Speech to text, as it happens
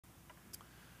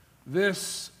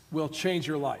This will change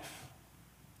your life.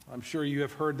 I'm sure you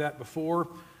have heard that before.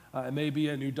 It may be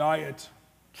a new diet,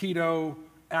 keto,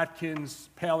 Atkins,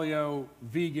 paleo,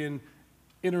 vegan,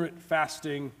 intermittent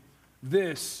fasting.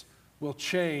 This will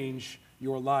change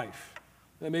your life.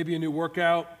 It may be a new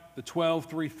workout, the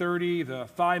 12-3-30, the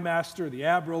Thigh Master, the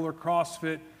ab roller,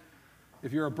 CrossFit.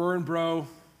 If you're a burn bro,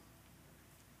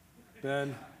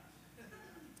 then,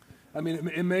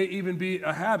 it may even be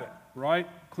a habit, right?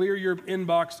 Clear your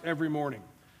inbox every morning.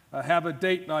 Have a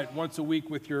date night once a week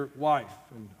with your wife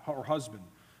or husband.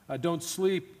 Don't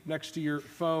sleep next to your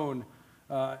phone,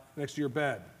 next to your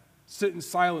bed. Sit in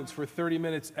silence for 30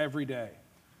 minutes every day.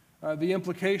 The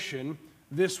implication,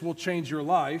 this will change your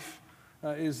life,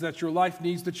 is that your life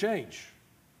needs to change,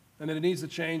 and that it needs to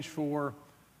change for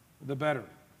the better.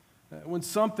 When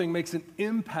something makes an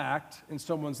impact in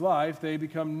someone's life, they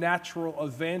become natural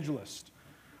evangelists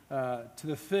to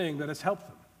the thing that has helped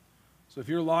them. So if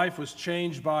your life was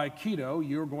changed by keto,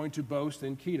 you're going to boast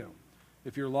in keto.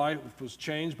 If your life was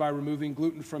changed by removing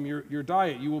gluten from your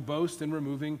diet, you will boast in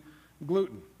removing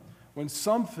gluten. When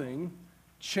something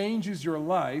changes your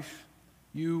life,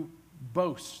 you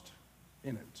boast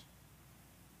in it.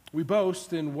 We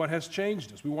boast in what has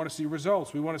changed us. We want to see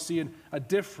results. We want to see a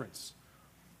difference.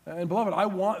 And beloved, I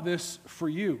want this for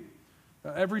you.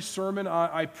 Every sermon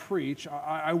I preach,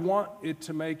 I want it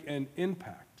to make an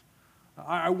impact.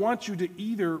 I want you to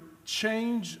either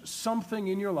change something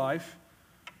in your life,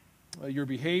 your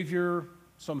behavior,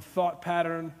 some thought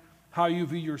pattern, how you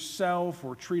view yourself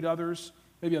or treat others,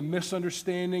 maybe a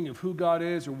misunderstanding of who God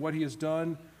is or what He has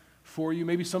done for you,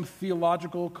 maybe some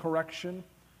theological correction.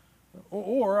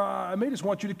 Or I may just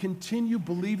want you to continue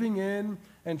believing in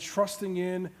and trusting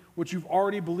in what you've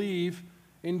already believed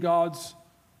in God's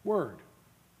Word.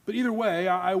 But either way,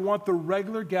 I want the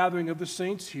regular gathering of the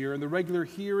saints here and the regular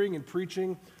hearing and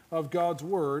preaching of God's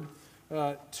Word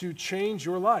to change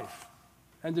your life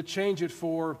and to change it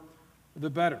for the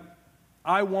better.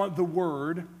 I want the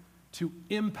Word to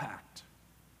impact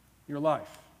your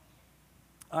life.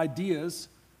 Ideas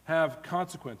have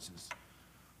consequences.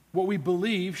 What we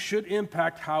believe should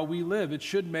impact how we live. It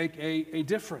should make a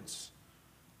difference.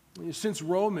 Since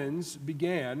Romans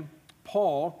began,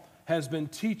 Paul has been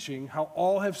teaching how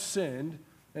all have sinned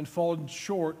and fallen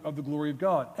short of the glory of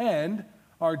God and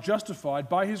are justified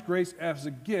by His grace as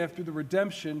a gift through the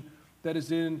redemption that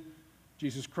is in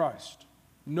Jesus Christ.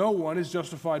 No one is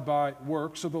justified by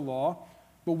works of the law,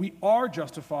 but we are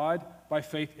justified by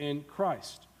faith in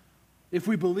Christ. If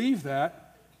we believe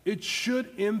that, it should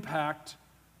impact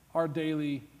our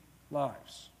daily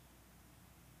lives.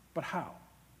 But how?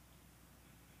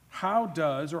 How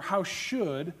does or how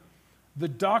should the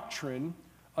doctrine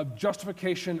of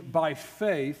justification by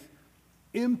faith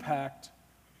impact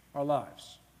our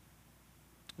lives?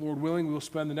 Lord willing, we'll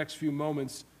spend the next few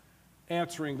moments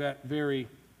answering that very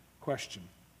question.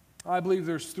 I believe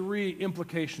there's three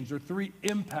implications or three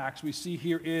impacts we see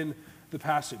here in the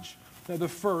passage. Now, the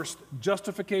first,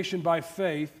 justification by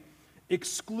faith,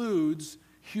 excludes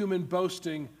human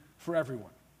boasting for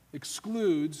everyone.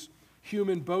 Excludes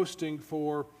human boasting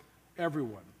for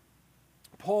everyone.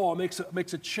 Paul makes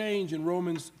a change in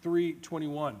Romans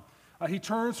 3:21. He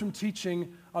turns from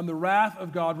teaching on the wrath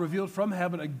of God revealed from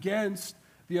heaven against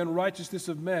the unrighteousness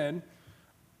of men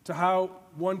to how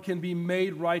one can be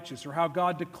made righteous, or how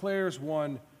God declares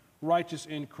one righteous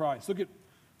in Christ. Look at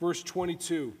verse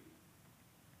 22.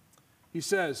 He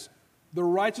says, "The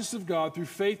righteousness of God through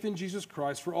faith in Jesus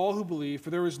Christ for all who believe, for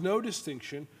there is no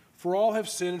distinction, for all have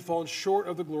sinned and fallen short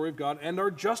of the glory of God, and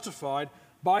are justified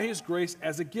by His grace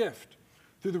as a gift,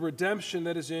 through the redemption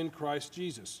that is in Christ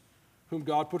Jesus, whom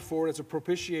God put forward as a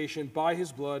propitiation by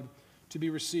His blood to be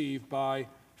received by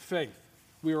faith."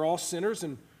 We are all sinners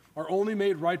and are only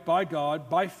made right by God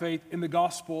by faith in the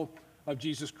gospel of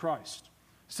Jesus Christ.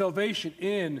 Salvation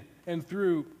is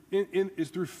through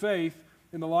faith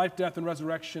in the life, death, and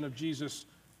resurrection of Jesus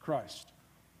Christ.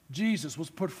 Jesus was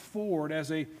put forward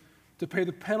to pay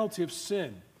the penalty of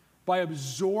sin by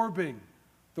absorbing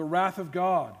the wrath of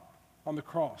God on the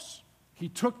cross. He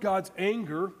took God's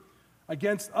anger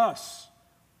against us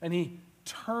and He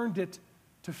turned it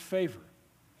to favor.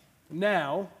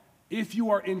 Now, if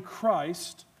you are in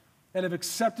Christ and have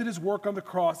accepted His work on the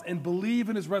cross and believe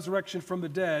in His resurrection from the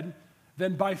dead,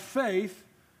 then by faith,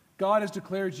 God has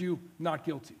declared you not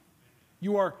guilty.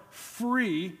 You are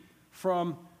free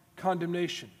from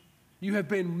condemnation. You have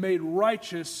been made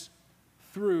righteous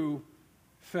through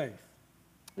faith.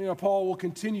 Paul will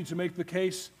continue to make the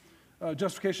case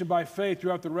justification by faith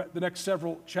throughout the next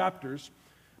several chapters.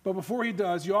 But before he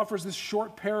does, he offers this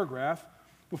short paragraph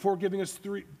before giving us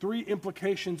three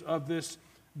implications of this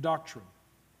doctrine.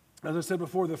 As I said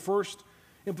before, the first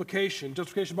implication,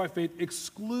 justification by faith,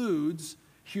 excludes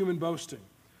human boasting.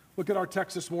 Look at our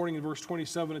text this morning in verse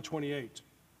 27 and 28.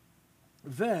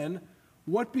 Then,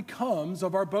 what becomes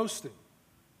of our boasting?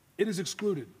 It is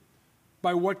excluded.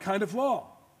 By what kind of law?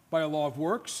 By a law of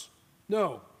works?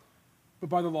 No, but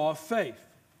by the law of faith.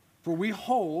 For we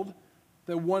hold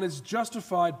that one is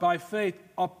justified by faith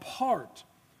apart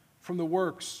from the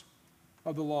works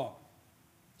of the law.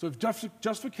 So if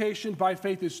justification by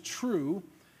faith is true,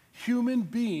 human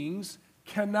beings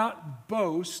cannot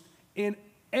boast in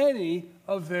any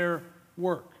of their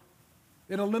work.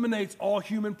 It eliminates all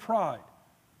human pride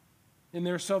in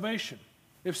their salvation.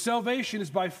 If salvation is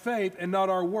by faith and not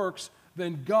our works,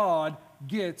 then God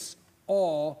gets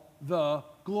all the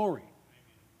glory.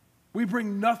 We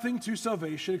bring nothing to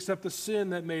salvation except the sin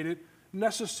that made it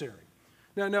necessary.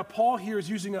 Now Paul here is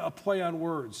using a play on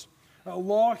words.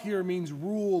 Law here means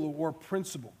rule or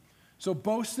principle. So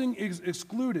boasting is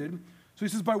excluded. So he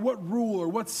says, by what rule or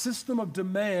what system of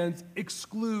demands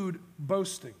exclude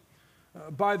boasting?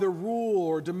 By the rule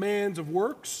or demands of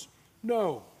works?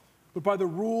 No, but by the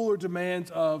rule or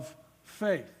demands of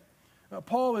faith.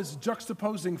 Paul is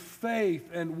juxtaposing faith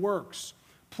and works,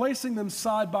 placing them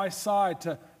side by side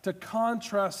to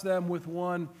contrast them with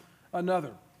one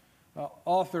another.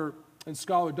 Author and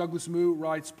scholar Douglas Moo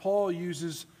writes, Paul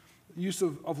use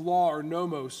of law or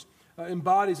nomos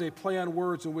embodies a play on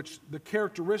words in which the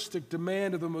characteristic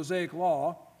demand of the Mosaic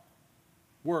law,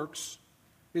 works,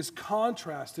 is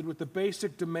contrasted with the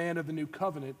basic demand of the new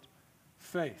covenant,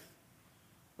 faith.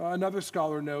 Another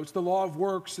scholar notes, the law of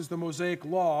works is the Mosaic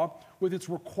law with its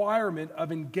requirement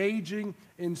of engaging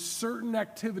in certain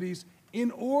activities in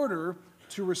order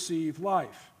to receive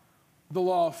life. The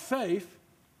law of faith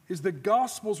is the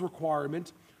gospel's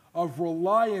requirement of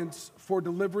reliance for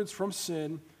deliverance from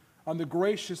sin on the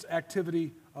gracious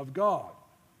activity of God,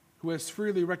 who has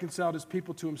freely reconciled his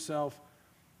people to himself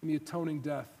in the atoning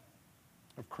death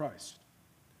of Christ.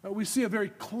 Now, we see a very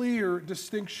clear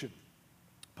distinction.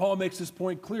 Paul makes this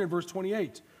point clear in verse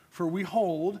 28. For we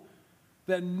hold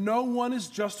that no one is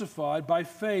justified by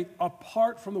faith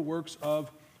apart from the works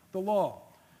of the law.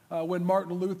 When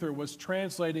Martin Luther was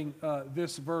translating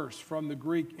this verse from the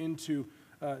Greek into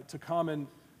to common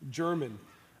German,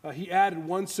 he added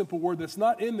one simple word that's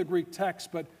not in the Greek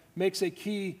text, but makes a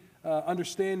key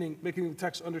understanding, making the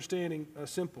text understanding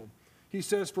simple. He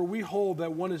says, for we hold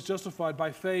that one is justified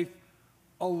by faith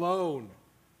alone,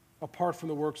 apart from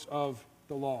the works of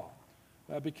the law.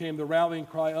 That became the rallying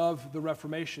cry of the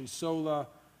Reformation, sola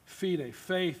fide,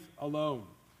 faith alone.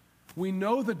 We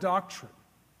know the doctrine,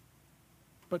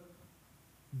 but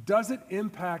does it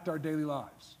impact our daily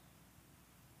lives?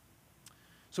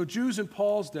 So Jews in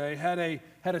Paul's day had a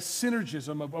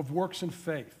synergism of works and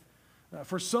faith.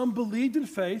 For some believed in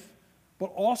faith, but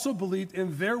also believed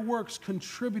in their works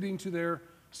contributing to their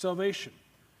salvation.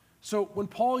 So when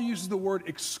Paul uses the word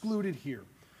excluded here,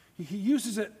 he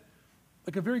uses it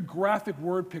like a very graphic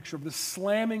word picture of the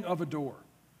slamming of a door,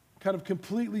 kind of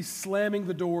completely slamming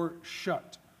the door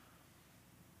shut.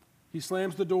 He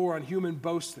slams the door on human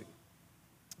boasting.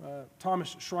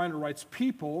 Thomas Schreiner writes,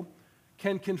 people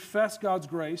can confess God's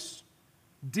grace,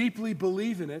 deeply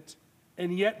believe in it,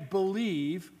 and yet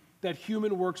believe that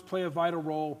human works play a vital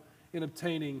role in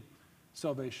obtaining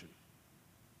salvation.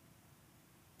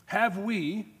 Have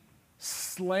we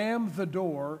slammed the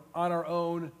door on our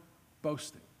own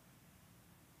boasting?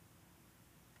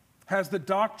 Has the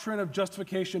doctrine of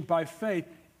justification by faith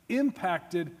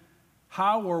impacted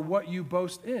how or what you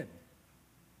boast in?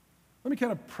 Let me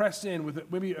kind of press in with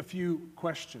maybe a few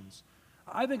questions.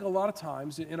 I think a lot of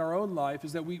times in our own life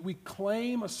is that we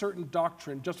claim a certain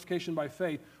doctrine, justification by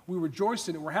faith. We rejoice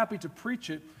in it. We're happy to preach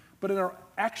it. But in our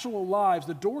actual lives,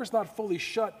 the door is not fully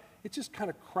shut. It's just kind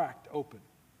of cracked open.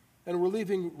 And we're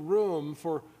leaving room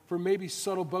for maybe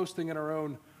subtle boasting in our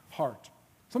own heart.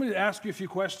 So let me ask you a few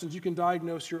questions. You can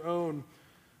diagnose your own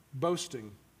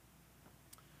boasting.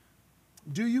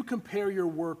 Do you compare your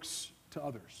works to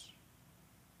others?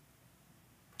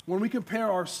 When we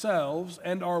compare ourselves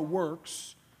and our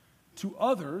works to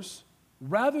others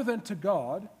rather than to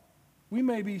God, we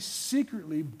may be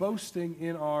secretly boasting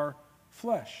in our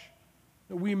flesh.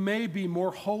 We may be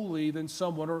more holy than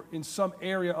someone or in some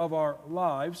area of our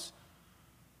lives,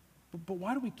 but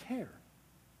why do we care?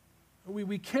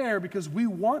 We care because we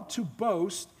want to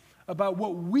boast about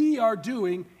what we are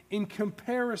doing in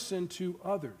comparison to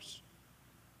others.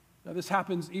 Now, this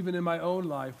happens even in my own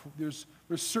life. There's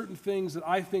certain things that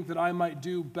I think that I might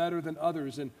do better than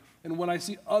others. And when I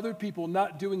see other people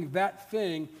not doing that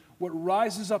thing, what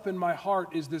rises up in my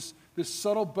heart is this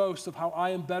subtle boast of how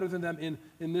I am better than them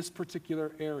in this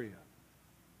particular area.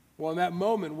 Well, in that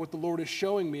moment, what the Lord is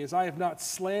showing me is I have not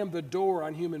slammed the door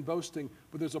on human boasting,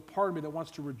 but there's a part of me that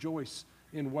wants to rejoice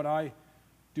in what I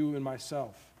do in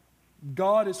myself.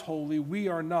 God is holy, we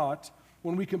are not.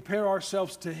 When we compare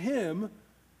ourselves to Him,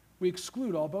 we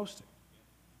exclude all boasting.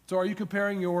 So are you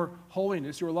comparing your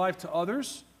holiness, your life to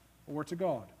others, or to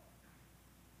God?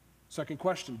 Second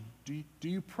question, do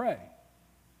you pray?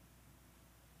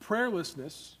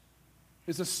 Prayerlessness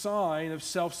is a sign of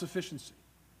self-sufficiency.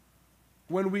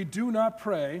 When we do not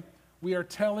pray, we are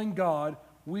telling God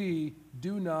we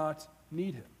do not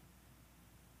need Him.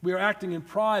 We are acting in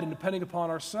pride and depending upon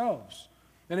ourselves.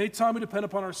 And anytime we depend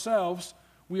upon ourselves,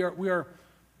 we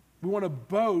want to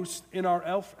boast in our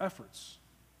efforts.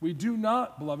 We do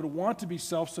not, beloved, want to be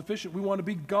self-sufficient. We want to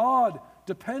be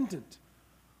God-dependent.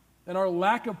 And our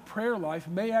lack of prayer life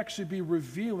may actually be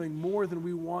revealing more than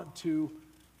we want to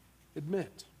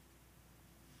admit.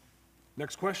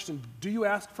 Next question, do you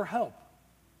ask for help?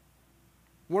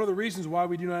 One of the reasons why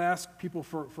we do not ask people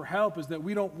for help is that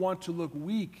we don't want to look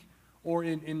weak or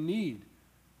in need.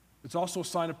 It's also a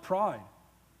sign of pride.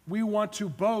 We want to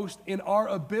boast in our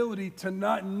ability to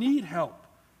not need help,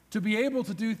 to be able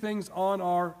to do things on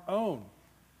our own.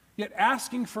 Yet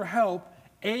asking for help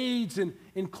aids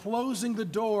in closing the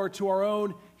door to our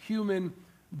own human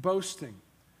boasting.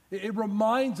 It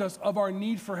reminds us of our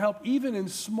need for help, even in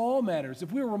small matters.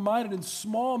 If we are reminded in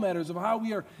small matters of how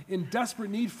we are in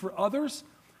desperate need for others,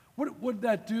 what would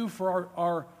that do for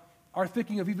our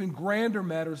thinking of even grander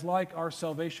matters like our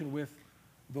salvation with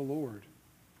the Lord?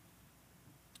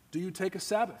 Do you take a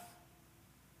Sabbath?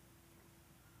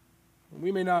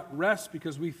 We may not rest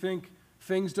because we think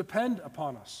things depend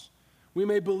upon us. We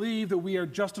may believe that we are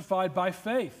justified by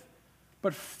faith,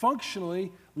 but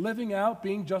functionally living out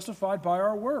being justified by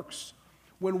our works.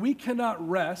 When we cannot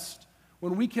rest,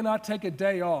 when we cannot take a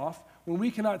day off, when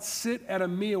we cannot sit at a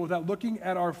meal without looking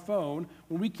at our phone,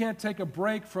 when we can't take a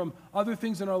break from other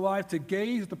things in our life to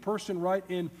gaze at the person right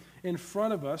in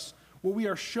front of us, what we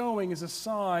are showing is a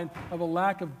sign of a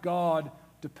lack of God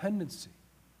dependency.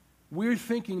 We're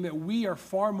thinking that we are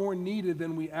far more needed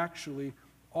than we actually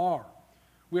are.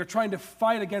 We are trying to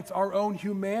fight against our own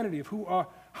humanity of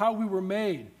how we were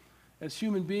made as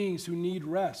human beings who need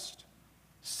rest.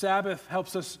 Sabbath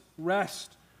helps us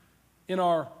rest in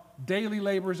our daily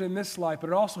labors in this life,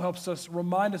 but it also helps us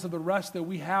remind us of the rest that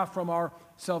we have from our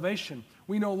salvation.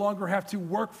 We no longer have to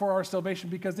work for our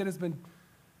salvation because it has been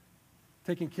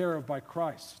taken care of by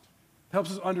Christ. It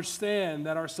helps us understand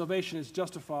that our salvation is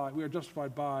justified. We are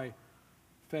justified by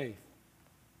faith.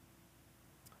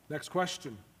 Next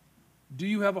question. Do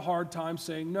you have a hard time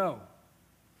saying no?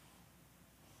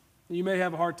 You may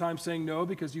have a hard time saying no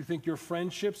because you think your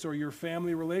friendships or your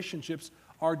family relationships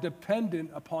are dependent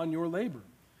upon your labor.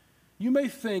 You may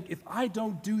think, if I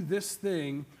don't do this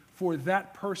thing for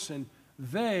that person,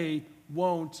 they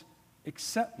won't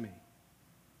accept me.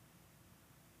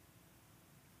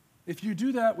 If you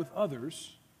do that with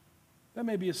others, that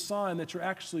may be a sign that you're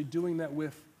actually doing that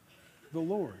with the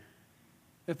Lord.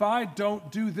 If I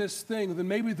don't do this thing, then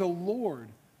maybe the Lord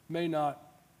may not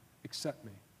accept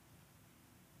me.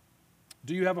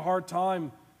 Do you have a hard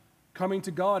time coming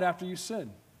to God after you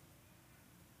sin?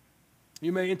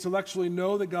 You may intellectually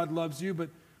know that God loves you, but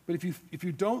if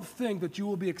you don't think that you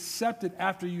will be accepted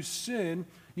after you sin,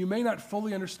 you may not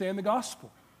fully understand the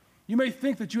gospel. You may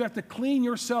think that you have to clean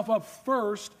yourself up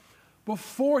first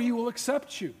before He will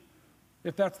accept you.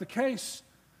 If that's the case,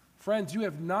 friends, you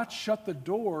have not shut the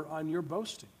door on your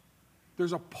boasting.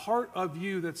 There's a part of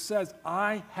you that says,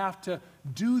 I have to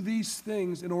do these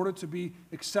things in order to be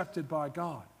accepted by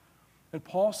God. And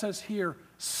Paul says here,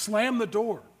 slam the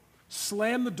door.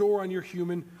 Slam the door on your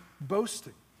human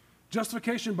boasting.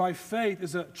 Justification by faith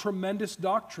is a tremendous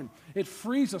doctrine. It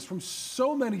frees us from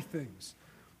so many things.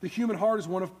 The human heart is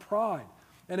one of pride.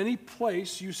 And any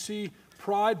place you see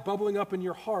pride bubbling up in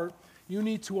your heart, you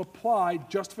need to apply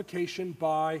justification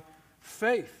by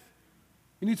faith.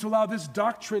 You need to allow this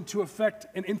doctrine to affect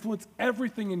and influence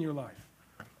everything in your life.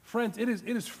 Friends, it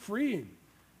is freeing.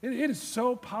 It is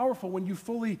so powerful when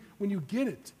you get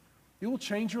it. It will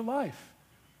change your life.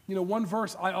 You know, one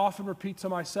verse I often repeat to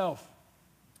myself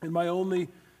in my own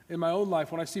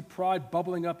life when I see pride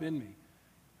bubbling up in me.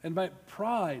 And my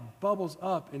pride bubbles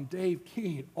up in Dave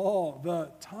Kiehn all the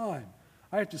time.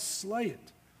 I have to slay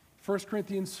it. 1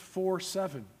 Corinthians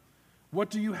 4:7. What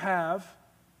do you have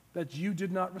that you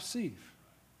did not receive?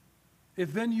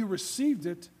 If then you received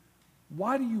it,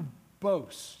 why do you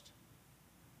boast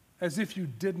as if you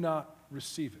did not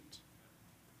receive it?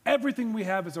 Everything we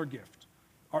have is our gift.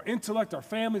 Our intellect, our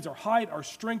families, our height, our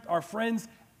strength, our friends,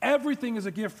 everything is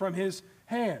a gift from His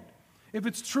hand. If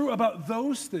it's true about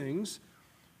those things,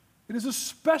 It is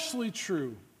especially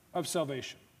true of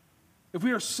salvation. If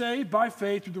we are saved by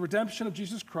faith through the redemption of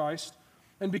Jesus Christ,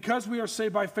 and because we are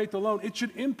saved by faith alone, it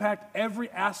should impact every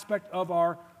aspect of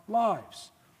our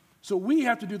lives. So we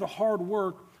have to do the hard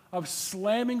work of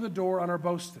slamming the door on our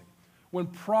boasting. When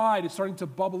pride is starting to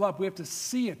bubble up, we have to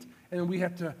see it, and we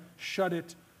have to shut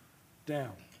it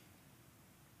down.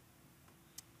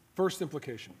 First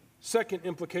implication. Second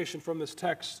implication from this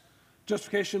text,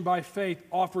 justification by faith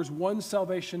offers one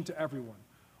salvation to everyone.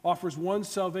 Offers one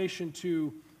salvation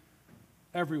to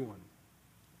everyone.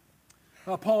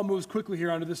 Paul moves quickly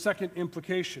here on to the second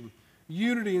implication,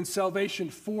 unity and salvation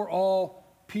for all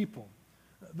people.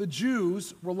 The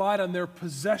Jews relied on their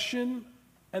possession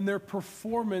and their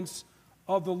performance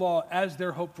of the law as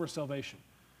their hope for salvation.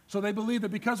 So they believed that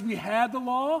because we had the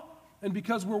law and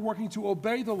because we're working to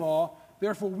obey the law,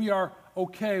 therefore we are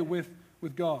okay with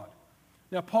God.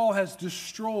 Now, Paul has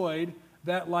destroyed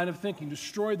that line of thinking,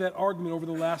 destroyed that argument over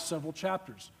the last several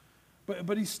chapters.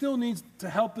 But he still needs to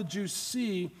help the Jews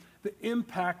see the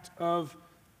impact of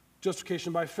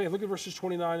justification by faith. Look at verses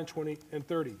 29 and 20 and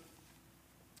 30.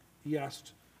 He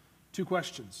asked two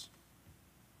questions.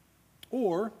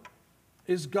 Or,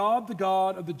 is God the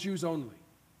God of the Jews only?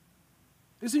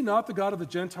 Is he not the God of the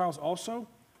Gentiles also?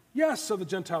 Yes, of the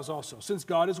Gentiles also, since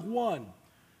God is one,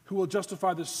 who will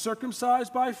justify the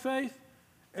circumcised by faith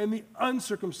and the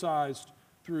uncircumcised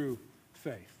through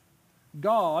faith.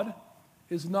 God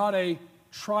is not a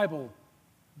tribal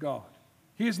God.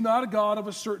 He is not a God of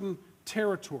a certain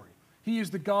territory. He is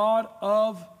the God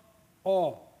of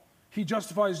all. He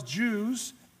justifies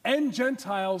Jews and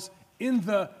Gentiles in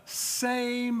the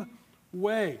same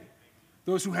way.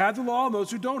 Those who have the law and those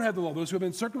who don't have the law, those who have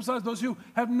been circumcised, those who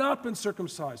have not been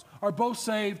circumcised, are both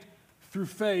saved through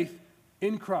faith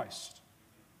in Christ.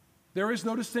 There is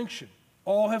no distinction.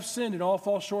 All have sinned and all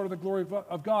fall short of the glory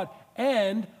of God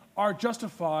and are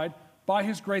justified by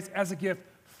his grace as a gift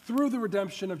through the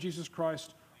redemption of Jesus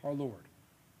Christ our Lord.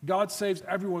 God saves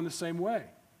everyone the same way.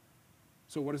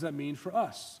 So what does that mean for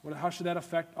us? How should that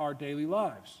affect our daily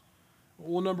lives?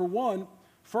 Well, number one,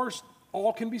 first,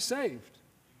 all can be saved.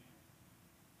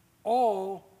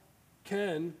 All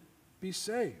can be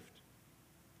saved.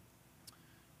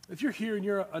 If you're here and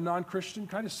you're a non-Christian,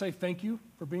 can I just say thank you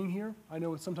for being here? I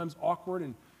know it's sometimes awkward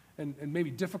and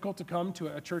maybe difficult to come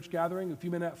to a church gathering. If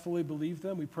you may not fully believe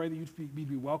them, we pray that you'd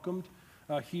be welcomed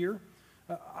here.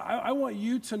 I want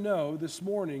you to know this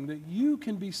morning that you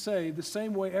can be saved the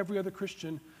same way every other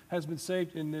Christian has been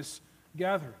saved in this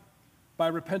gathering, by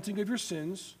repenting of your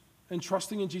sins and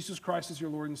trusting in Jesus Christ as your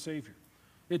Lord and Savior.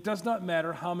 It does not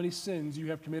matter how many sins you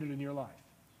have committed in your life.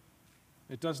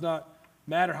 It does not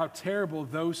matter how terrible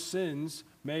those sins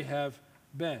may have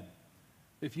been.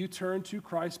 If you turn to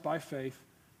Christ by faith,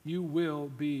 you will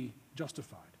be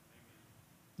justified.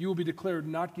 You will be declared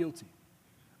not guilty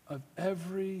of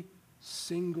every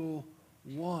single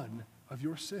one of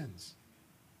your sins.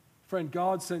 Friend,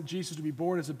 God sent Jesus to be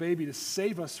born as a baby to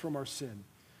save us from our sin.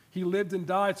 He lived and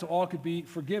died so all could be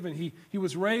forgiven. He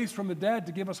was raised from the dead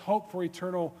to give us hope for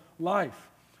eternal life.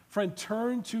 Friend,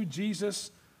 turn to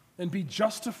Jesus and be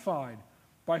justified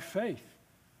by faith.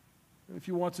 And if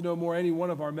you want to know more, any one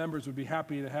of our members would be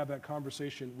happy to have that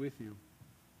conversation with you.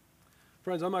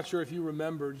 Friends, I'm not sure if you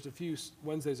remember, just a few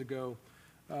Wednesdays ago,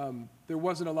 there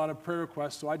wasn't a lot of prayer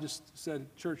requests, so I just said,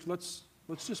 church, let's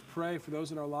just pray for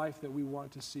those in our life that we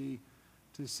want to see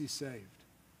saved.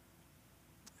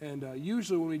 And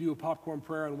usually when we do a popcorn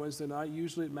prayer on Wednesday night,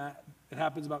 usually it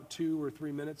happens about 2 or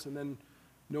 3 minutes, and then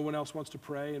no one else wants to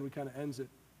pray, and we kind of ends it.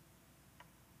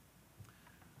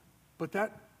 But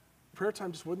that prayer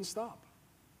time just wouldn't stop.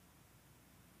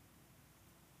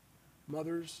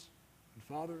 Mothers and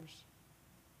fathers,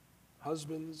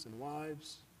 husbands and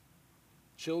wives,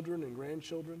 children and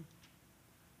grandchildren,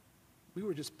 we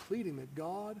were just pleading that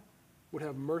God would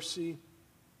have mercy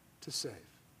to save.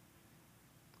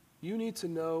 You need to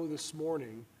know this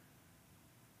morning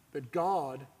that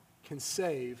God can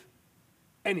save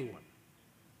anyone.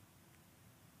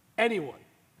 Anyone.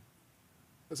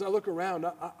 As I look around,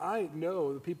 I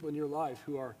know the people in your life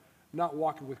who are not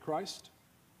walking with Christ.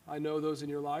 I know those in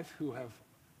your life who have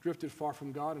drifted far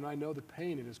from God, and I know the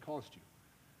pain it has caused you.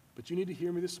 But you need to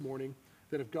hear me this morning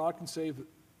that if God can save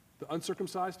the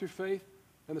uncircumcised through faith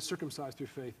and the circumcised through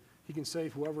faith, he can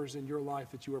save whoever is in your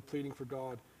life that you are pleading for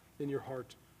God in your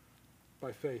heart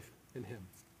by faith in him.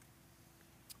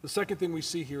 The second thing we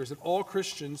see here is that all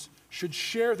Christians should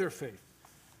share their faith.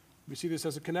 We see this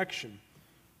as a connection.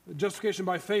 Justification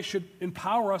by faith should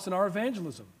empower us in our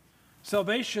evangelism.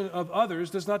 Salvation of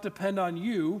others does not depend on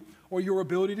you or your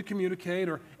ability to communicate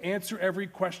or answer every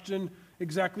question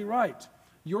exactly right.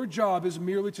 Your job is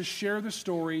merely to share the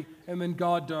story, and then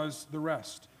God does the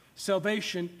rest.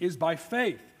 Salvation is by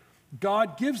faith.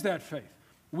 God gives that faith.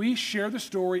 We share the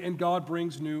story, and God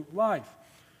brings new life.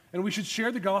 And we should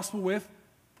share the gospel with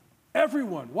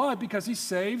everyone. Why? Because he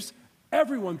saves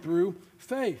everyone through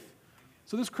faith.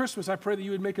 So this Christmas, I pray that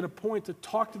you would make it a point to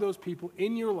talk to those people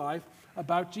in your life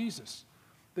about Jesus,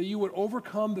 that you would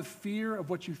overcome the fear of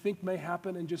what you think may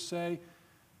happen and just say,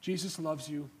 Jesus loves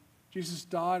you. Jesus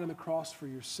died on the cross for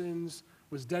your sins,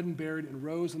 was dead and buried, and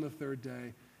rose on the third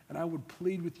day. And I would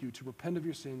plead with you to repent of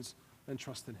your sins and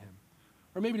trust in him.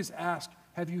 Or maybe just ask,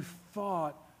 have you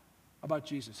thought about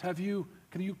Jesus?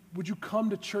 Would you come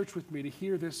to church with me to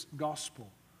hear this gospel?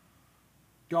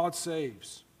 God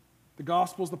saves. The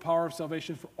gospel is the power of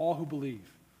salvation for all who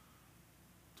believe.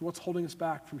 So what's holding us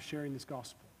back from sharing this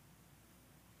gospel?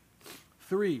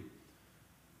 3,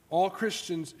 all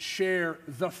Christians share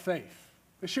the faith.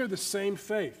 They share the same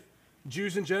faith.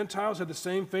 Jews and Gentiles had the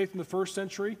same faith in the first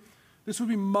century. This would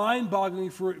be mind-boggling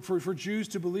for Jews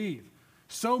to believe.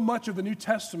 So much of the New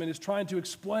Testament is trying to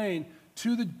explain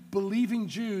to the believing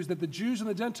Jews that the Jews and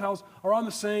the Gentiles are on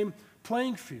the same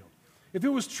playing field. If it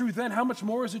was true then, how much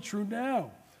more is it true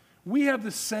now? We have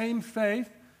the same faith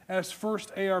as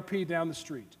First ARP down the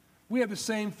street. We have the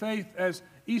same faith as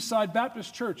Eastside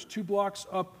Baptist Church 2 blocks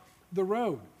up the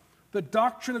road. The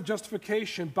doctrine of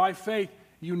justification by faith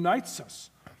unites us.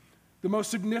 The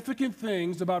most significant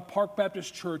things about Park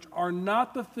Baptist Church are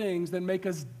not the things that make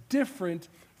us different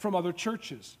from other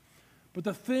churches, but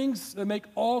the things that make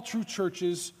all true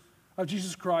churches of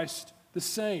Jesus Christ the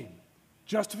same.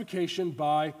 Justification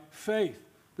by faith.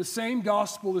 The same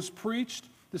gospel is preached,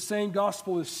 the same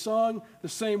gospel is sung, the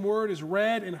same word is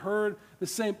read and heard, the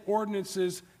same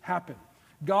ordinances happen.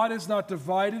 God is not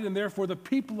divided, and therefore the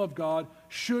people of God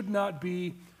should not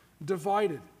be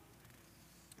divided.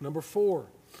 Number 4,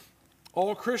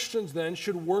 all Christians then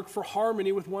should work for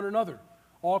harmony with one another.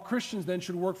 All Christians then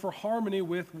should work for harmony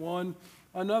with one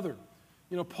another.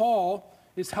 Paul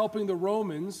is helping the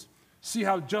Romans see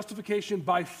how justification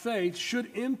by faith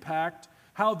should impact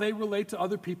how they relate to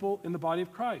other people in the body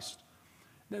of Christ.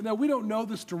 Now, we don't know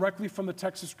this directly from the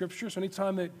text of Scripture, so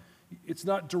anytime that it's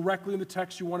not directly in the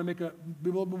text, you want to be a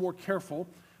little bit more careful.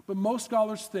 But most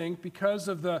scholars think because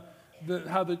of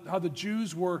how the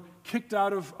Jews were kicked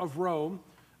out of Rome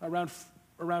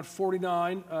around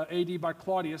 49 AD by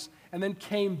Claudius, and then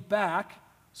came back,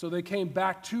 so they came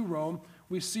back to Rome,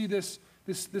 we see this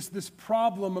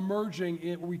problem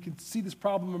emerging, we can see this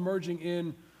problem emerging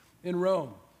in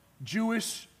Rome.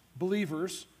 Jewish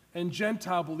believers and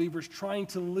Gentile believers trying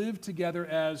to live together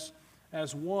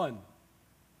as one.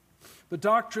 The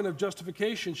doctrine of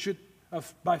justification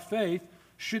by faith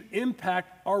should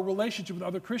impact our relationship with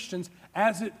other Christians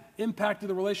as it impacted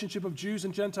the relationship of Jews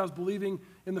and Gentiles believing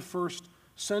in the first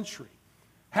century.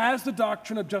 Has the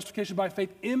doctrine of justification by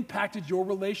faith impacted your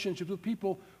relationships with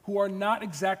people who are not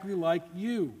exactly like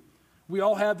you? We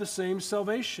all have the same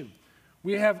salvation.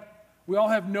 We all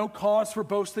have no cause for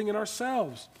boasting in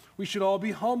ourselves. We should all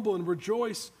be humble and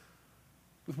rejoice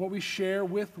with what we share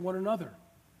with one another.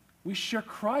 We share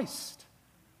Christ.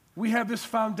 We have this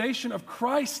foundation of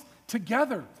Christ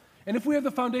together. And if we have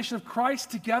the foundation of Christ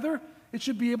together, it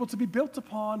should be able to be built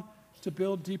upon to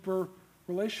build deeper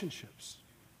relationships.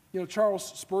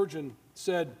 Charles Spurgeon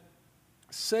said,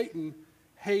 Satan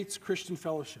hates Christian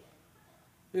fellowship.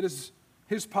 It is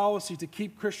his policy to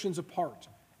keep Christians apart.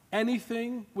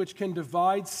 Anything which can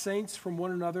divide saints from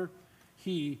one another,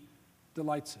 he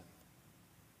delights in.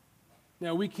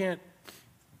 Now, we can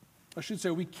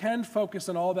focus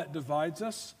on all that divides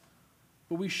us,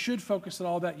 but we should focus on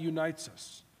all that unites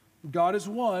us. God is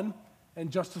one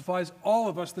and justifies all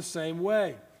of us the same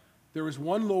way. There is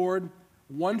one Lord,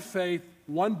 one faith,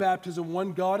 one baptism,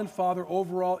 one God and Father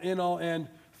over all, in all, and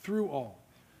through all.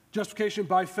 Justification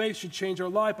by faith should change our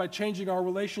life by changing our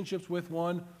relationships with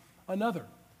one another.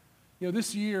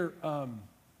 This year,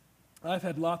 I've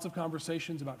had lots of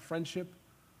conversations about friendship,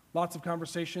 lots of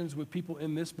conversations with people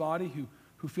in this body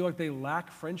who feel like they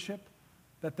lack friendship,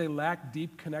 that they lack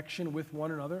deep connection with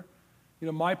one another.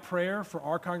 My prayer for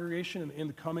our congregation in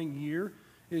the coming year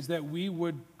is that we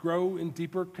would grow in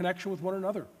deeper connection with one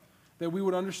another, that we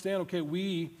would understand, okay,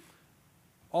 we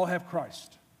all have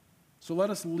Christ. So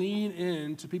let us lean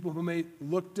in to people who may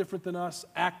look different than us,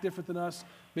 act different than us,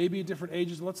 maybe at different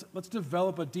ages. Let's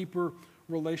develop a deeper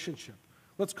relationship.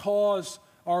 Let's cause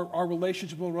our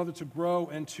relationship with one another to grow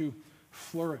and to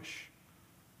flourish.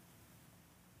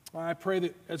 I pray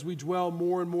that as we dwell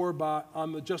more and more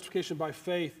on the justification by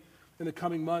faith in the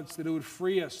coming months, that it would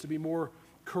free us to be more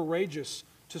courageous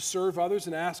to serve others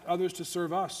and ask others to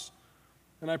serve us.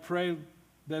 And I pray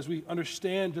that as we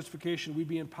understand justification, we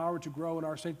be empowered to grow in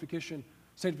our sanctification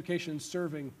and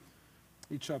serving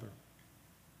each other.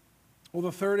 Well,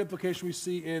 the third implication we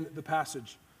see in the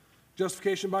passage,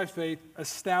 justification by faith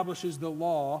establishes the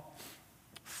law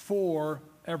for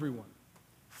everyone.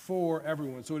 For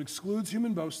everyone. So it excludes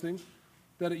human boasting,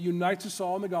 that it unites us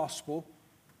all in the gospel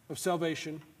of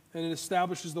salvation, and it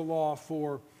establishes the law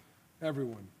for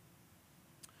everyone.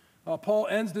 Paul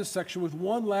ends this section with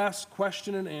one last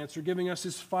question and answer, giving us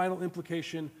his final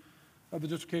implication of the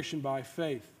justification by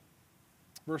faith.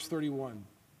 Verse 31.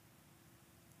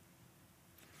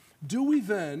 Do we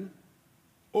then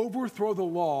overthrow the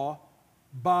law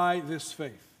by this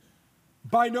faith?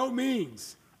 By no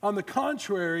means. On the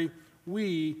contrary,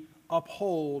 we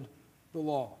uphold the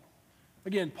law.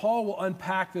 Again, Paul will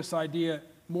unpack this idea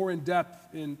more in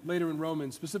depth later in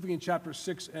Romans, specifically in chapters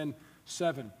 6 and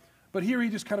 7. But here he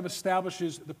just kind of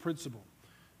establishes the principle.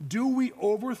 Do we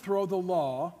overthrow the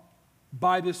law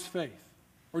by this faith?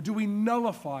 Or do we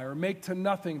nullify or make to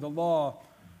nothing the law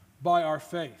by our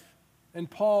faith? And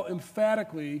Paul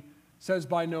emphatically says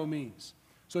by no means.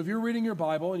 So if you're reading your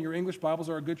Bible, and your English Bibles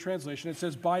are a good translation, it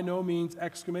says by no means,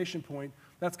 exclamation point.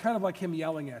 That's kind of like him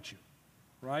yelling at you,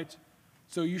 right?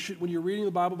 So you should, when you're reading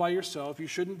the Bible by yourself, you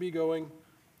shouldn't be going,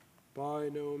 by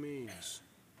no means.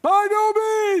 By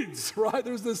no means, right?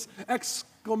 There's this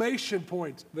exclamation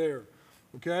point there,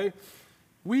 okay?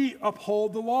 We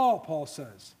uphold the law, Paul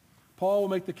says. Paul will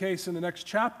make the case in the next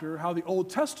chapter how the Old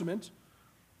Testament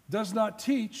does not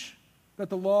teach that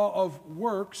the law of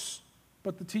works,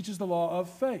 but that teaches the law of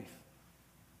faith.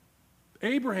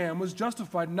 Abraham was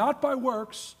justified not by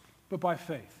works, but by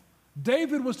faith.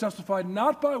 David was justified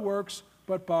not by works,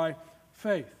 but by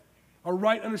faith. A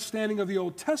right understanding of the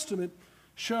Old Testament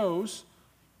shows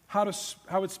how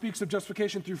it speaks of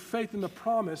justification through faith in the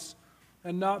promise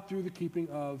and not through the keeping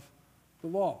of the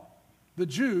law. The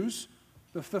Jews,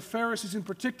 the Pharisees in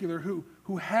particular,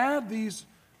 who had the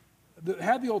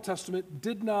Old Testament,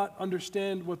 did not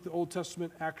understand what the Old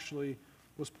Testament actually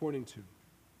was pointing to.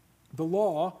 The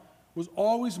law was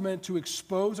always meant to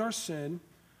expose our sin.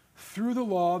 Through the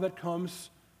law comes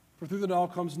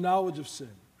knowledge of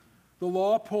sin. The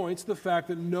law points to the fact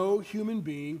that no human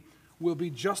being will be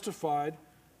justified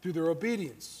through their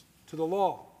obedience to the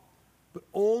law, but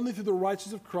only through the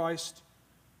righteousness of Christ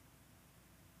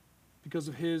because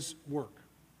of his work.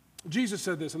 Jesus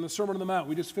said this in the Sermon on the Mount.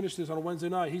 We just finished this on a Wednesday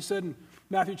night. He said in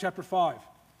Matthew chapter 5,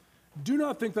 do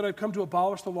not think that I've come to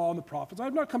abolish the law and the prophets. I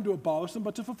have not come to abolish them,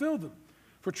 but to fulfill them.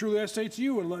 For truly I say to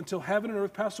you, until heaven and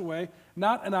earth pass away,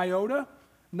 not an iota,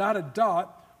 not a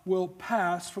dot will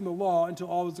pass from the law until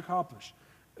all is accomplished.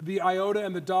 The iota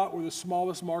and the dot were the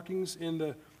smallest markings in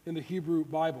the Hebrew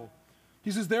Bible. He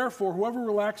says, therefore, whoever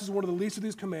relaxes one of the least of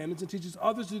these commandments and teaches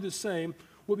others to do the same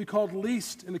will be called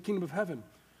least in the kingdom of heaven.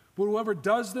 But whoever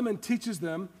does them and teaches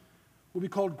them will be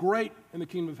called great in the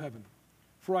kingdom of heaven.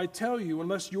 For I tell you,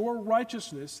 unless your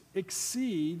righteousness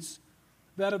exceeds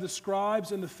that of the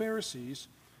scribes and the Pharisees,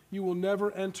 you will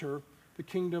never enter the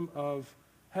kingdom of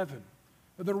heaven.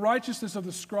 The righteousness of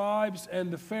the scribes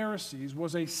and the Pharisees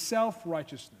was a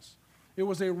self-righteousness. It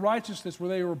was a righteousness where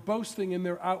they were boasting in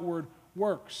their outward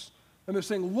works. And they're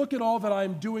saying, look at all that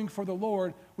I'm doing for the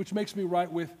Lord, which makes me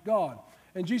right with God.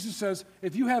 And Jesus says,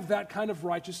 if you have that kind of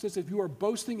righteousness, if you are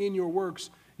boasting in your works,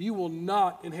 you will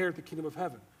not inherit the kingdom of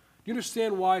heaven. Do you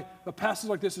understand why a passage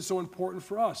like this is so important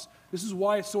for us? This is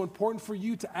why it's so important for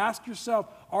you to ask yourself,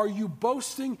 are you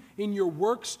boasting in your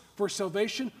works for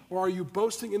salvation, or are you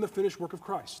boasting in the finished work of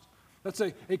Christ? That's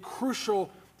a crucial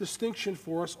distinction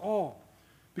for us all,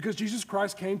 because Jesus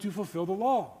Christ came to fulfill the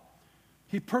law.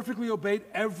 He perfectly obeyed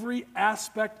every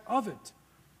aspect of it.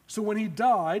 So when he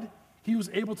died, he was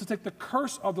able to take the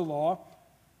curse of the law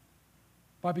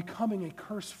by becoming a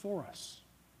curse for us.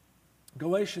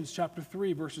 Galatians chapter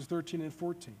 3, verses 13 and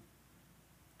 14.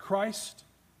 Christ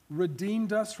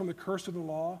redeemed us from the curse of the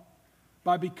law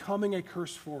by becoming a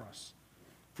curse for us.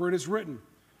 For it is written,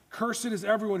 cursed is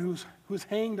everyone who is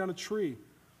hanged on a tree,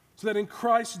 so that in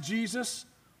Christ Jesus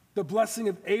the blessing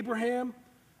of Abraham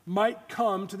might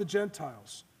come to the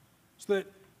Gentiles, so that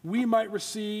we might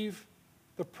receive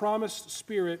the promised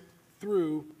Spirit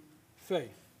through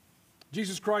faith.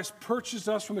 Jesus Christ purchased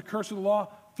us from the curse of the law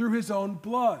through his own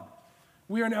blood.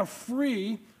 We are now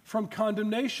free from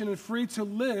condemnation and free to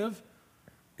live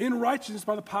in righteousness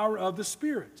by the power of the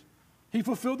Spirit. He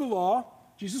fulfilled the law,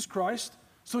 Jesus Christ,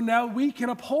 so now we can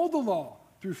uphold the law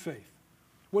through faith.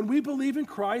 When we believe in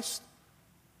Christ,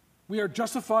 we are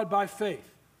justified by faith.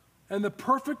 And the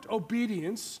perfect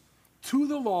obedience to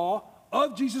the law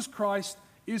of Jesus Christ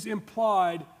is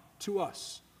implied to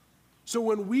us. So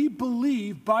when we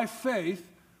believe by faith,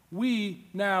 we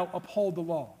now uphold the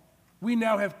law. We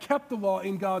now have kept the law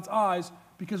in God's eyes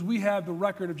because we have the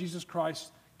record of Jesus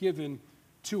Christ given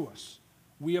to us.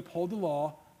 We uphold the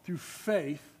law through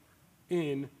faith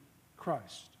in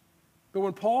Christ. But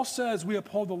when Paul says we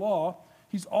uphold the law,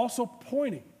 he's also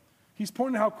pointing. He's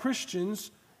pointing to how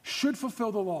Christians should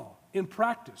fulfill the law in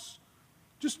practice.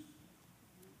 Just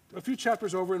a few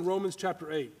chapters over in Romans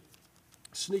chapter 8.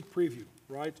 Sneak preview,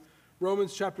 right?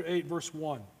 Romans chapter 8, verse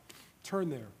 1. Turn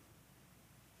there.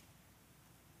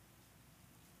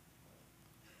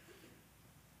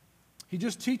 He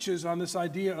just teaches on this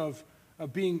idea of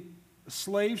being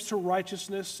slaves to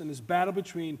righteousness and this battle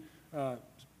between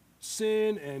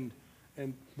sin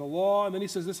and the law. And then he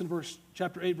says this in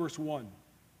chapter 8, verse 1.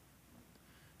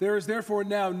 There is therefore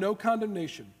now no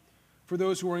condemnation for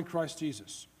those who are in Christ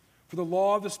Jesus. For the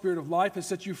law of the Spirit of life has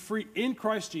set you free in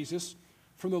Christ Jesus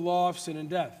from the law of sin and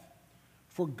death.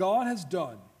 For God has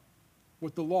done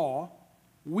what the law,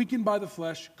 weakened by the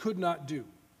flesh, could not do,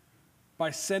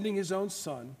 by sending his own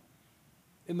Son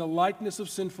in the likeness of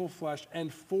sinful flesh,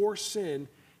 and for sin,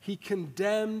 he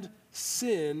condemned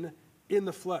sin in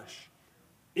the flesh,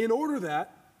 in order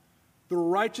that the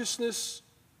righteous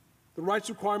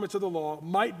requirements of the law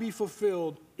might be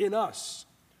fulfilled in us,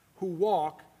 who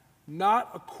walk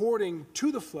not according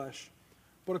to the flesh,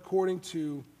 but according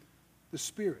to the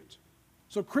Spirit.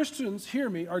 So Christians, hear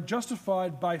me, are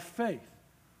justified by faith.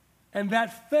 And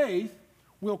that faith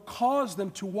will cause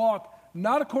them to walk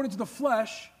not according to the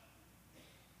flesh,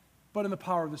 but in the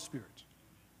power of the Spirit.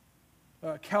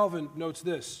 Calvin notes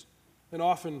this, and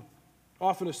often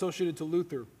associated to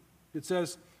Luther. It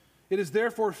says, "It is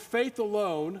therefore faith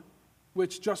alone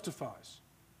which justifies.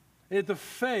 And the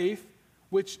faith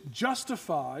which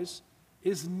justifies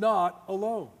is not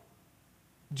alone.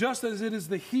 Just as it is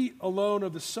the heat alone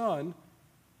of the sun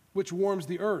which warms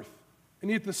the earth.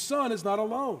 And yet the sun is not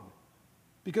alone,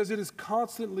 because it is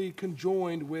constantly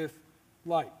conjoined with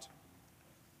light."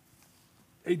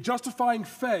 A justifying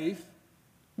faith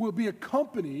will be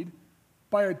accompanied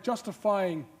by a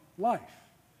justifying life.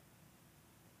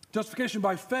 Justification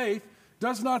by faith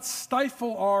does not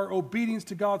stifle our obedience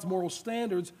to God's moral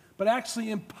standards, but actually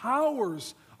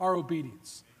empowers our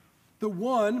obedience. The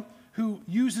one who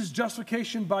uses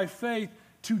justification by faith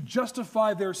to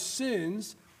justify their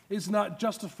sins is not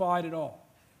justified at all.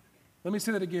 Let me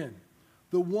say that again.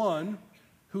 The one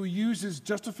who uses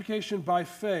justification by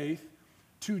faith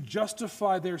to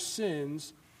justify their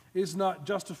sins is not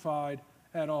justified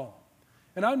at all.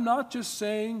 And I'm not just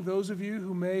saying, those of you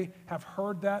who may have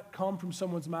heard that come from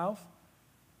someone's mouth,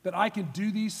 that I can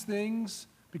do these things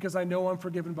because I know I'm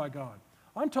forgiven by God.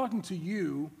 I'm talking to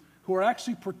you who are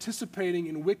actually participating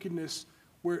in wickedness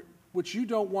which you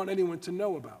don't want anyone to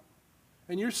know about.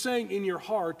 And you're saying in your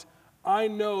heart, I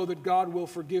know that God will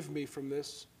forgive me from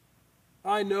this.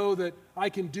 I know that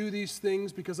I can do these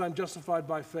things because I'm justified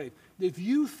by faith. If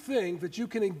you think that you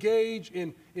can engage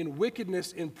in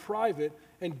wickedness in private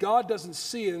and God doesn't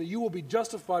see it and you will be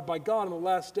justified by God on the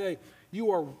last day, you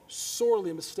are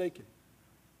sorely mistaken.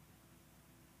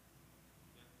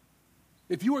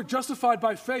 If you are justified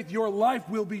by faith, your life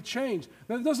will be changed.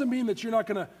 Now, that doesn't mean that you're not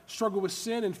going to struggle with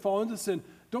sin and fall into sin.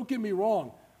 Don't get me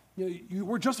wrong.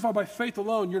 We're justified by faith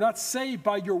alone. You're not saved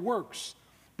by your works.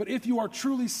 But if you are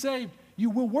truly saved, you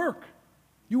will work.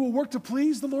 You will work to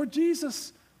please the Lord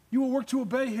Jesus. You will work to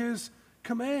obey his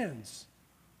commands.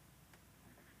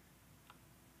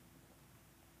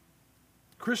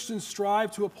 Christians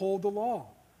strive to uphold the law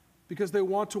because they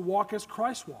want to walk as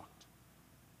Christ walked.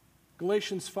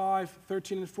 Galatians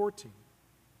 5:13 and 14.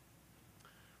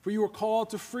 For you are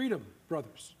called to freedom,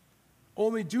 brothers.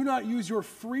 Only do not use your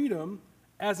freedom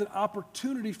as an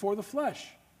opportunity for the flesh.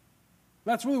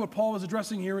 That's really what Paul is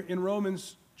addressing here in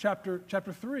Romans chapter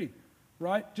 3,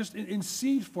 right? Just in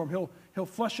seed form. He'll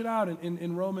flesh it out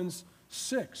in Romans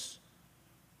 6.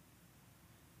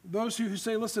 Those who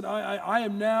say, listen, I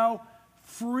am now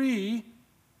free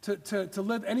to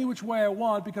live any which way I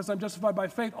want because I'm justified by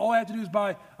faith. All I have to do is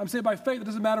I'm saved by faith. It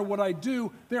doesn't matter what I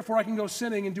do. Therefore, I can go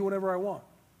sinning and do whatever I want.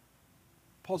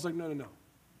 Paul's like, no.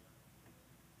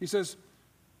 He says,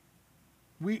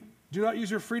 we do not use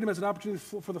your freedom as an opportunity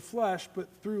for the flesh, but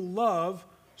through love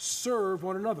serve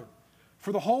one another.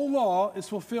 For the whole law is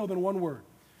fulfilled in one word.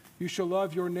 You shall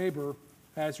love your neighbor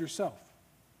as yourself.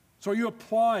 So are you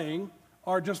applying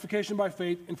our justification by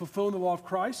faith in fulfilling the law of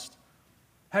Christ?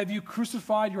 Have you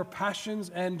crucified your passions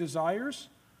and desires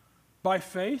by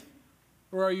faith?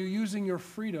 Or are you using your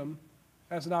freedom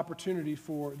as an opportunity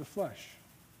for the flesh?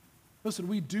 Listen,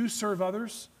 we do serve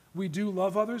others. We do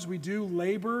love others. We do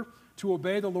labor to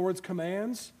obey the Lord's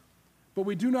commands. But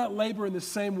we do not labor in the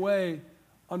same way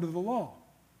under the law.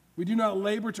 We do not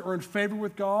labor to earn favor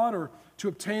with God or to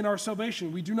obtain our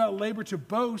salvation. We do not labor to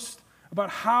boast about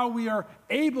how we are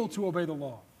able to obey the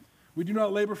law. We do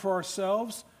not labor for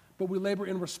ourselves, but we labor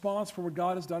in response for what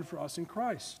God has done for us in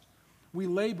Christ. We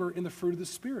labor in the fruit of the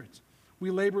Spirit.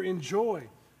 We labor in joy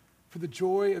for the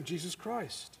joy of Jesus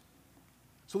Christ.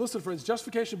 So listen, friends,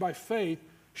 justification by faith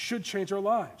should change our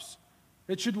lives.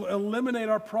 It should eliminate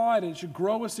our pride, and it should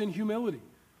grow us in humility.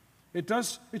 It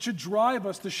should drive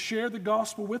us to share the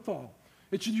gospel with all.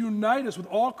 It should unite us with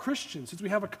all Christians, since we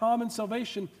have a common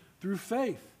salvation through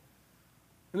faith.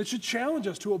 And it should challenge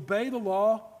us to obey the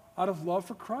law out of love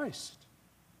for Christ.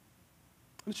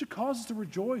 And it should cause us to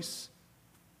rejoice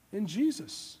in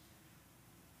Jesus.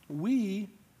 We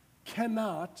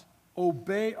cannot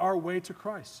obey our way to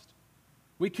Christ.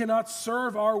 We cannot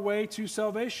serve our way to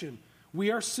salvation.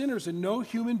 We are sinners, and no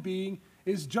human being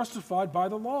is justified by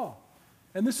the law.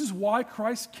 And this is why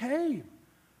Christ came.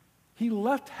 He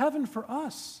left heaven for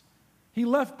us. He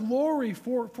left glory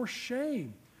for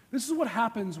shame. This is what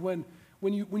happens when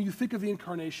you think of the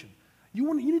incarnation.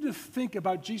 You need to think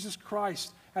about Jesus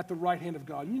Christ at the right hand of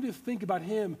God. You need to think about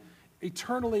him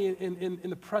eternally in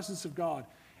the presence of God.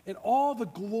 And all the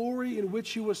glory in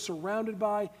which he was surrounded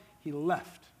by, he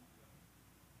left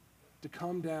to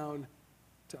come down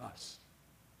to us.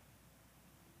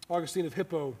 Augustine of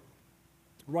Hippo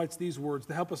writes these words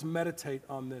to help us meditate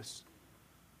on this.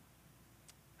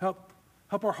 Help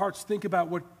our hearts think about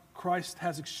what Christ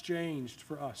has exchanged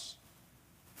for us.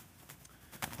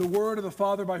 The Word of the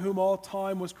Father, by whom all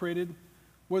time was created,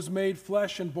 was made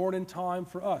flesh and born in time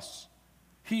for us.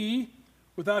 He,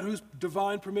 without whose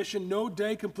divine permission no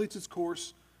day completes its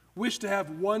course, wished to have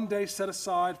one day set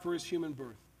aside for his human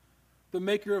birth. The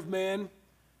maker of man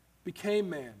became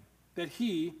man, that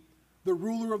he, the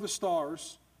ruler of the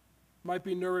stars, might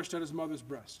be nourished at his mother's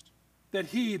breast, that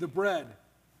he, the bread,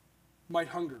 might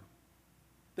hunger,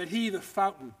 that he, the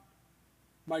fountain,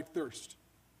 might thirst,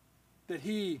 that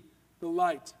he, the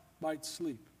light, might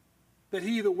sleep, that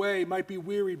he, the way, might be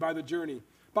wearied by the journey,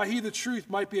 by he, the truth,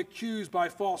 might be accused by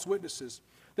false witnesses,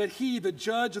 that he, the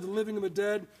judge of the living and the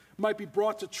dead, might be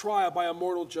brought to trial by a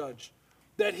mortal judge,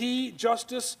 that he,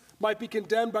 justice, might be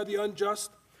condemned by the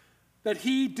unjust, that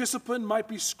he, discipline, might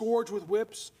be scourged with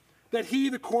whips, that he,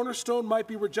 the cornerstone, might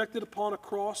be rejected upon a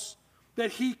cross,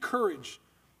 that he, courage,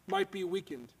 might be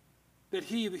weakened, that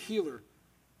he, the healer,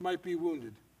 might be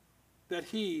wounded, that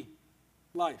he,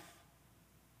 life,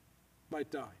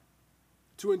 might die.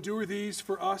 To endure these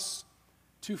for us,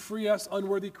 to free us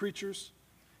unworthy creatures,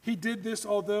 he did this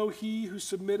although he who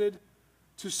submitted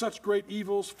to such great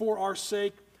evils for our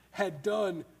sake had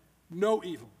done no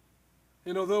evil.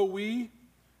 And although we,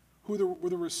 who were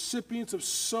the recipients of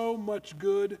so much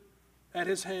good at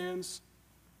his hands,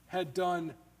 had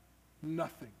done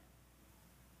nothing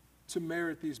to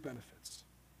merit these benefits.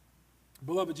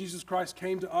 Beloved, Jesus Christ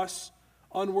came to us,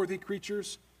 unworthy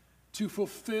creatures, to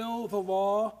fulfill the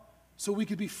law so we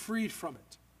could be freed from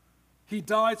it. He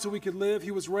died so we could live.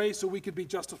 He was raised so we could be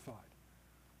justified.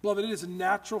 Beloved, it is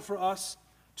natural for us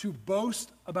to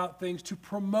boast about things, to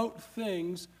promote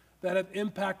things that have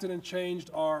impacted and changed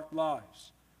our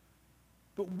lives.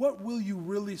 But what will you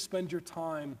really spend your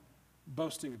time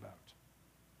boasting about?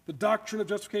 The doctrine of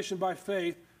justification by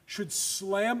faith should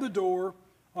slam the door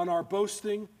on our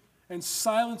boasting and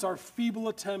silence our feeble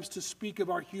attempts to speak of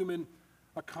our human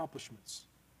accomplishments.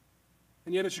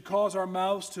 And yet it should cause our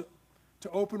mouths to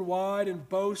open wide and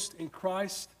boast in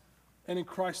Christ and in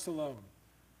Christ alone.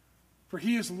 For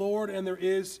he is Lord and there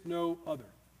is no other.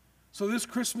 So this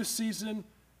Christmas season,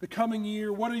 the coming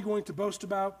year, what are you going to boast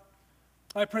about?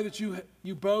 I pray that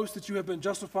you boast that you have been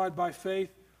justified by faith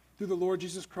through the Lord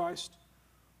Jesus Christ.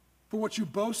 For what you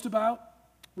boast about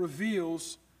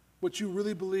reveals what you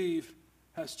really believe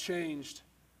has changed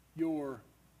your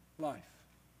life.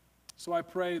 So I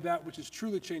pray that which has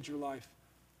truly changed your life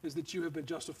is that you have been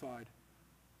justified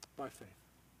by faith.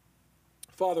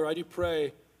 Father, I do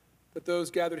pray that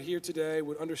those gathered here today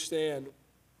would understand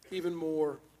even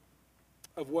more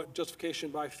of what justification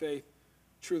by faith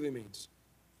truly means.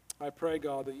 I pray,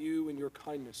 God, that you in your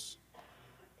kindness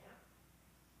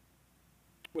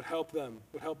would help them,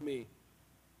 would help me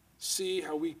see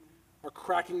how we are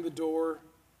cracking the door,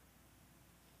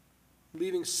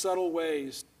 leaving subtle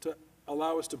ways to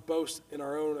allow us to boast in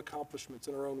our own accomplishments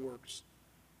and our own works.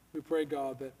 We pray,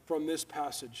 God, that from this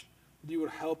passage, you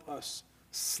would help us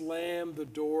slam the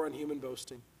door on human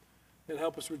boasting and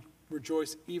help us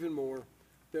rejoice even more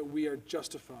that we are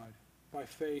justified by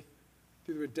faith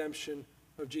through the redemption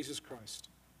of Jesus Christ,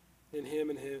 in him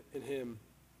and him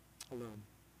alone.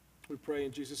 We pray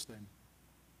in Jesus' name.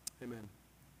 Amen.